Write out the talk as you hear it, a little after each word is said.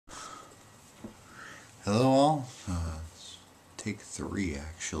Hello all, take 3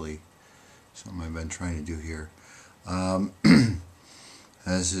 actually, something I've been trying to do here.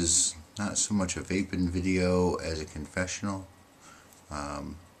 This is not so much a vaping video as a confessional. I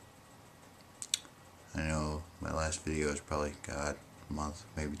know my last video is probably, a month,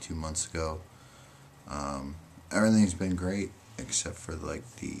 maybe 2 months ago. Everything's been great except for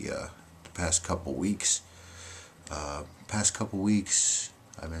like the past couple weeks. I've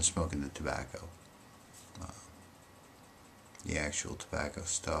been smoking the tobacco. The actual tobacco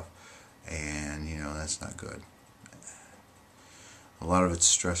stuff, and that's not good. A lot of it's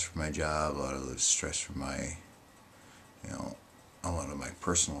stress from my job, a lot of it's stress from my a lot of my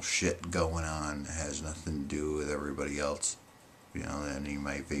personal shit going on. It has nothing to do with everybody else, any of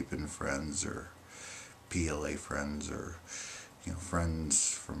my vaping friends or PLA friends or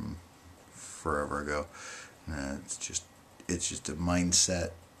friends from forever ago. It's just a mindset,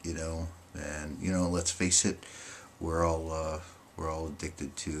 and let's face it, we're all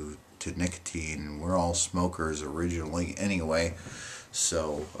addicted to nicotine, and we're all smokers originally anyway.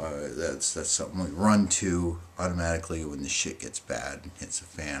 So that's something we run to automatically when the shit gets bad and hits the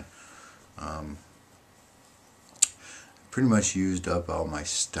fan. Pretty much used up all my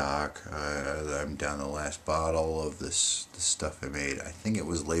stock. I'm down the last bottle of this stuff I made. I think it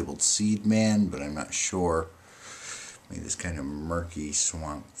was labeled Seed Man, but I'm not sure. Made this kind of murky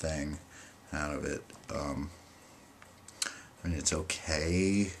swamp thing out of it. I mean, it's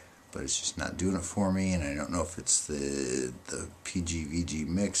okay, but it's just not doing it for me, and I don't know if it's the PGVG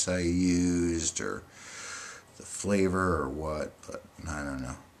mix I used or the flavor or what, but I don't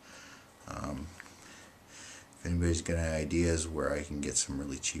know. If anybody's got any ideas where I can get some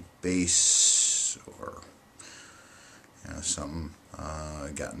really cheap base or something,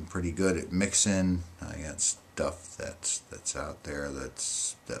 I've gotten pretty good at mixing. I got stuff that's out there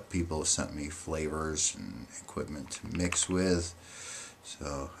that people have sent me flavors and equipment to mix with.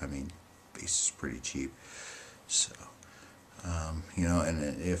 So I mean, base is pretty cheap. So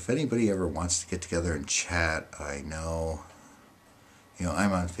and if anybody ever wants to get together and chat, I know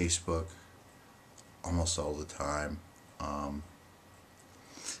I'm on Facebook almost all the time. I'm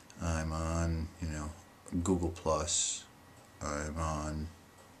on Google Plus. I'm on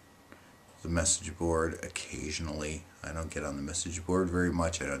the message board occasionally. I don't get on the message board very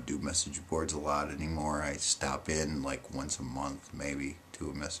much. I don't do message boards a lot anymore. I stop in like once a month maybe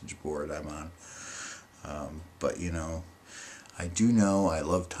to a message board I'm on. But I do know I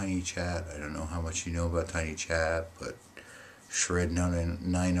love Tiny Chat. I don't know how much you know about Tiny Chat, but Shred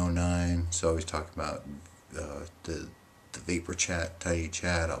 909 is always talking about the Vapor Chat, Tiny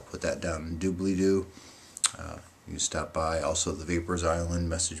Chat. I'll put that down in doobly-doo. You can stop by. Also, the Vapors Island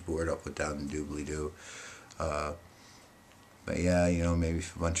message board, I'll put down in doobly-doo. But yeah, maybe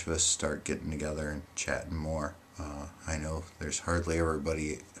if a bunch of us start getting together and chatting more. I know there's hardly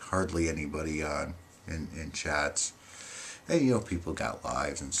anybody on in chats. And people got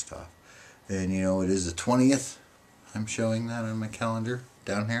lives and stuff. And it is the 20th. I'm showing that on my calendar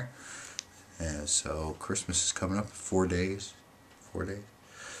down here. And so Christmas is coming up in 4 days. 4 days.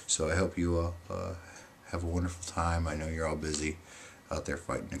 So I hope you all have a wonderful time. I know you're all busy out there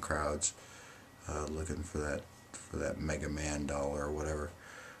fighting the crowds, looking for that Mega Man doll or whatever.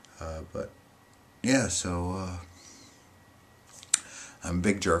 But yeah, so I'm a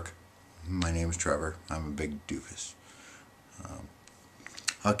big jerk. My name is Trevor. I'm a big doofus.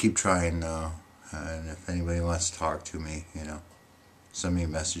 I'll keep trying though, and if anybody wants to talk to me, send me a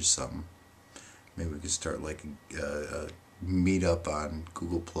message, something. Maybe we could start like a meet up on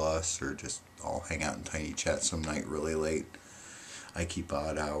Google Plus, or just all hang out in Tiny Chat some night really late. I keep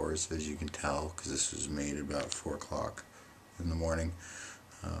odd hours, as you can tell, because this was made at about 4 o'clock in the morning.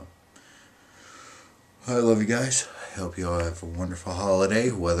 I love you guys. I hope you all have a wonderful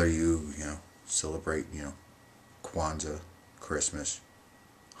holiday, whether you celebrate Kwanzaa, Christmas,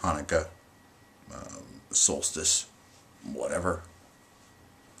 Hanukkah, solstice, whatever.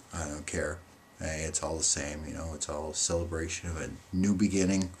 I don't care. Hey, it's all the same, it's all a celebration of a new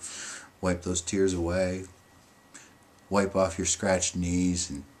beginning. Wipe those tears away, wipe off your scratched knees,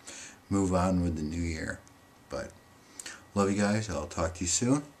 and move on with the new year. But love you guys. I'll talk to you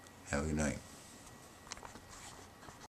soon. Have a good night.